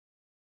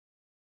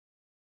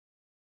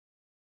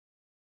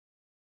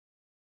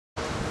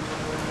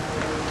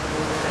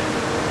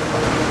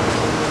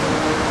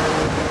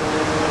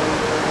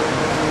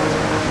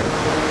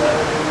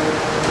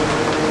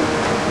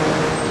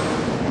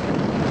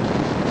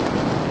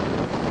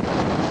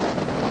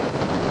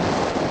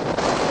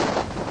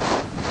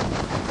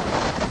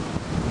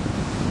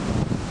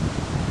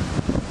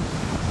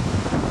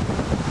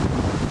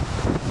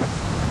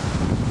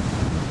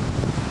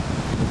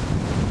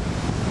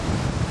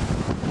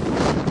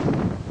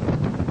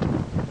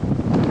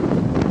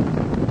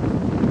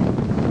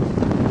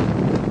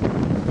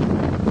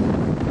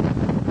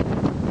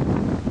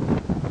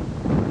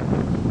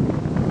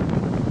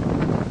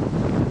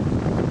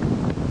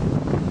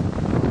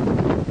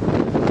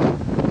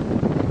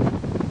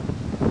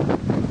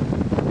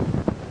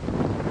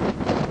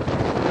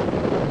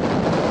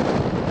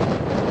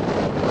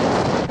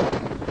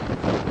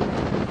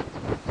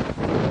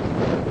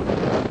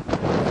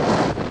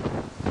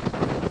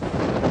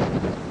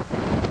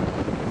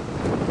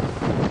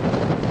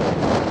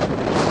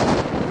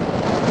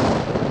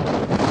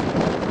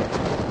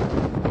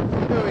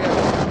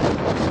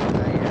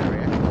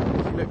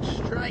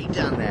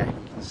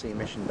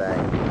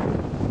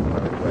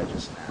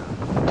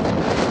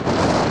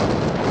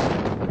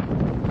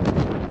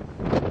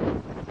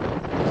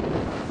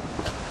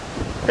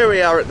Here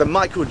we are at the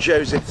Michael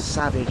Joseph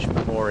Savage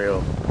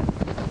Memorial.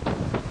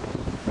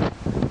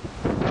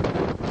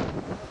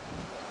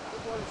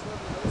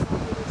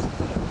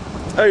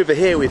 Over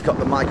here we've got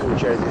the Michael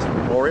Joseph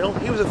Memorial.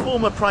 He was a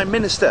former Prime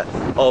Minister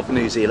of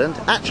New Zealand,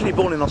 actually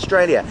born in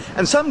Australia,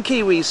 and some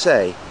Kiwis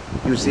say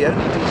he was the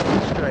only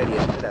decent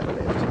Australian that ever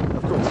lived.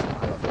 Of course,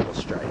 I love all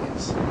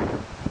Australians.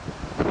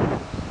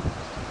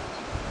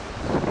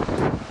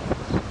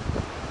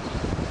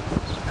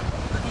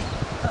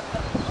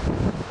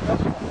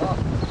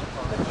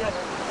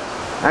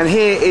 And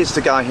here is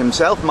the guy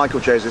himself, Michael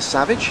Joseph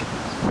Savage.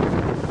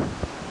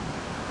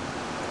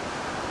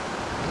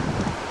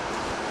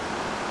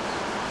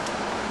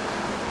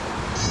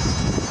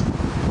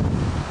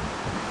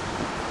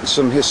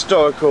 Some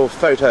historical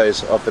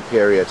photos of the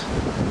period.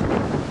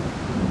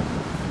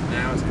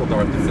 Now it's called the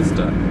Orphan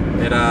Sister.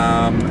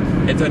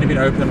 It's only been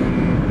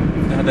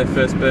open, they had their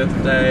first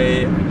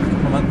birthday a couple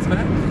of months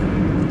back.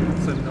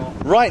 So not...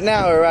 Right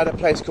now we're at a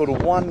place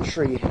called One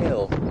Tree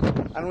Hill,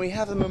 and we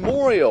have the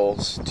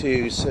memorials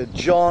to Sir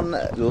John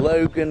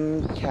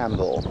Logan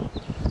Campbell.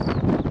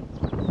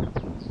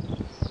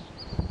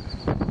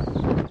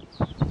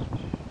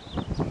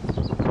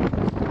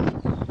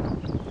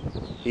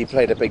 He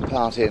played a big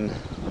part in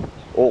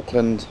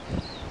Auckland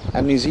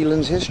and New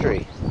Zealand's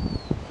history.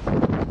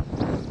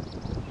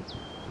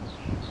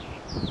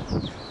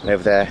 And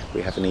over there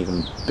we have an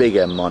even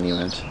bigger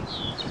monument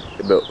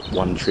about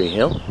One Tree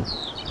Hill.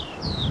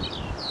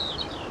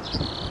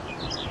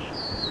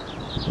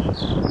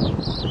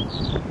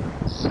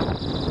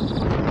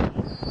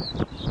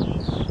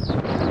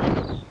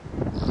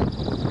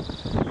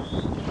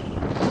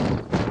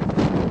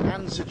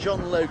 And Sir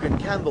John Logan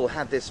Campbell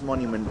had this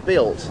monument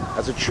built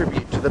as a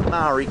tribute to the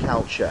Maori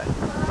culture.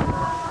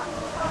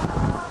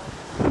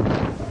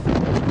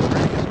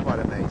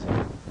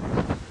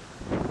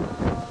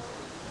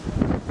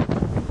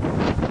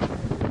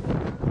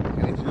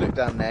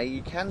 Down there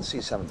you can see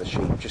some of the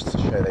sheep, just to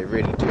show they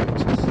really do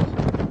exist.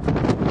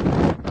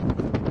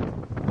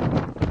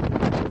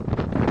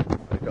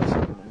 We've got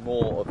some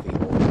more of the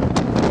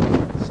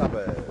Auckland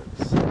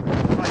suburbs.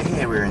 Right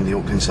here we're in the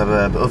Auckland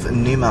suburb of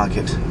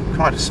Newmarket,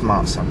 quite a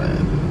smart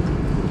suburb.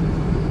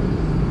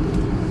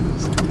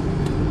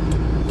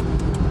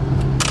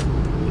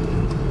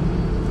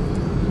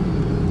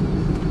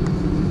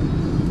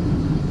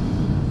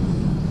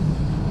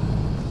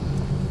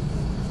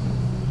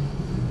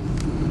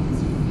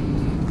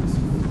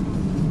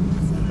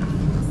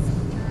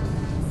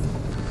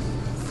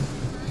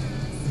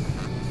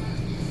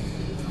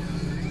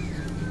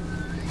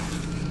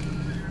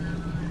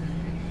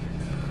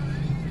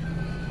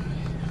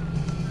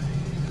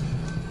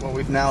 Well,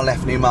 we've now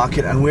left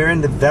Newmarket and we're in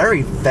the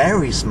very,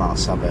 very smart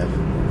suburb,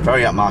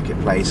 very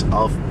upmarket place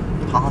of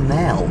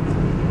Parnell.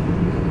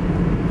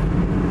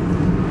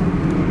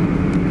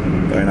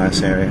 Very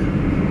nice area.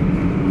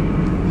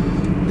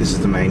 This is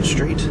the main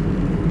street.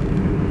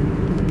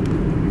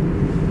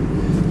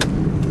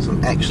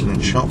 Some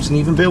excellent shops, and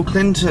even Bill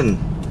Clinton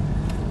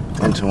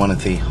went to one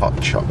of the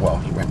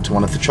he went to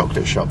one of the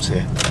chocolate shops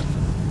here.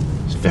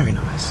 It's very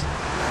nice.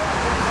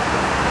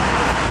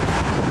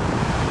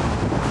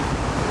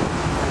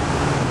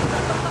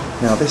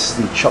 Now this is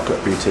the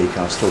chocolate boutique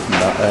I was talking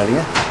about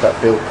earlier, that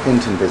Bill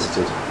Clinton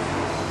visited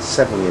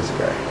several years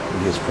ago when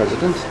he was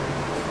president.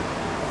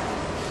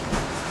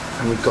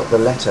 And we've got the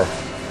letter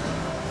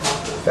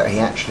that he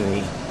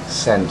actually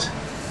sent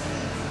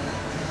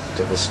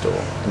to the store.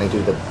 And they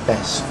do the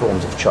best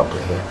forms of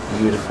chocolate here,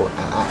 beautiful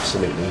and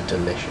absolutely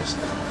delicious.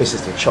 This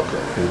is the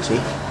chocolate boutique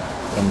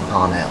in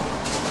Parnell.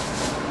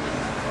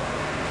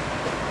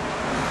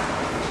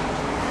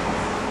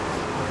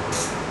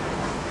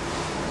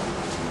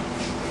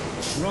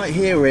 Right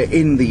here we're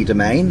in the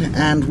Domain,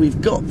 and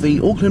we've got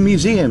the Auckland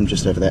Museum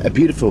just over there, a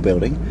beautiful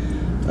building.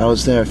 I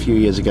was there a few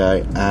years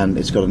ago and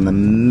it's got an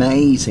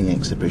amazing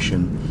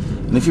exhibition,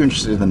 and if you're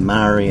interested in the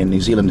Maori and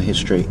New Zealand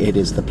history, it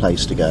is the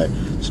place to go.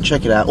 So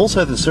check it out.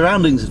 Also the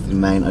surroundings of the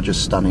Domain are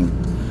just stunning.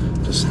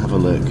 Just have a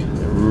look,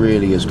 it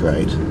really is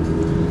great.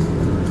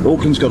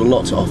 Auckland's got a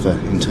lot to offer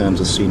in terms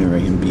of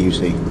scenery and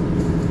beauty.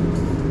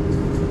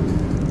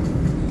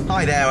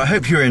 Hi there, I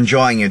hope you're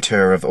enjoying your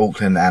tour of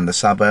Auckland and the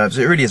suburbs.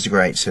 It really is a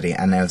great city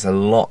and there's a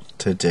lot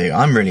to do.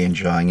 I'm really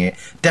enjoying it.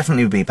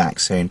 Definitely will be back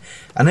soon.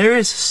 And there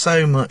is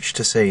so much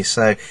to see.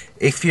 So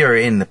if you're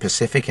in the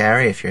Pacific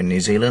area, if you're in New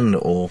Zealand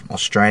or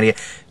Australia,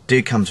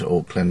 do come to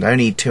Auckland.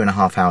 Only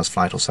 2.5 hours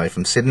flight or so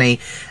from Sydney,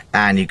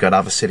 and you've got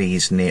other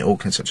cities near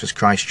Auckland such as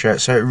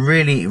Christchurch. So it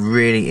really,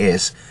 really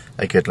is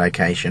a good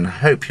location. I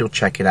hope you'll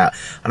check it out.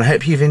 And I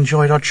hope you've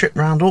enjoyed our trip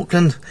around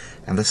Auckland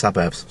and the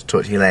suburbs.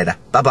 Talk to you later.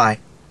 Bye-bye.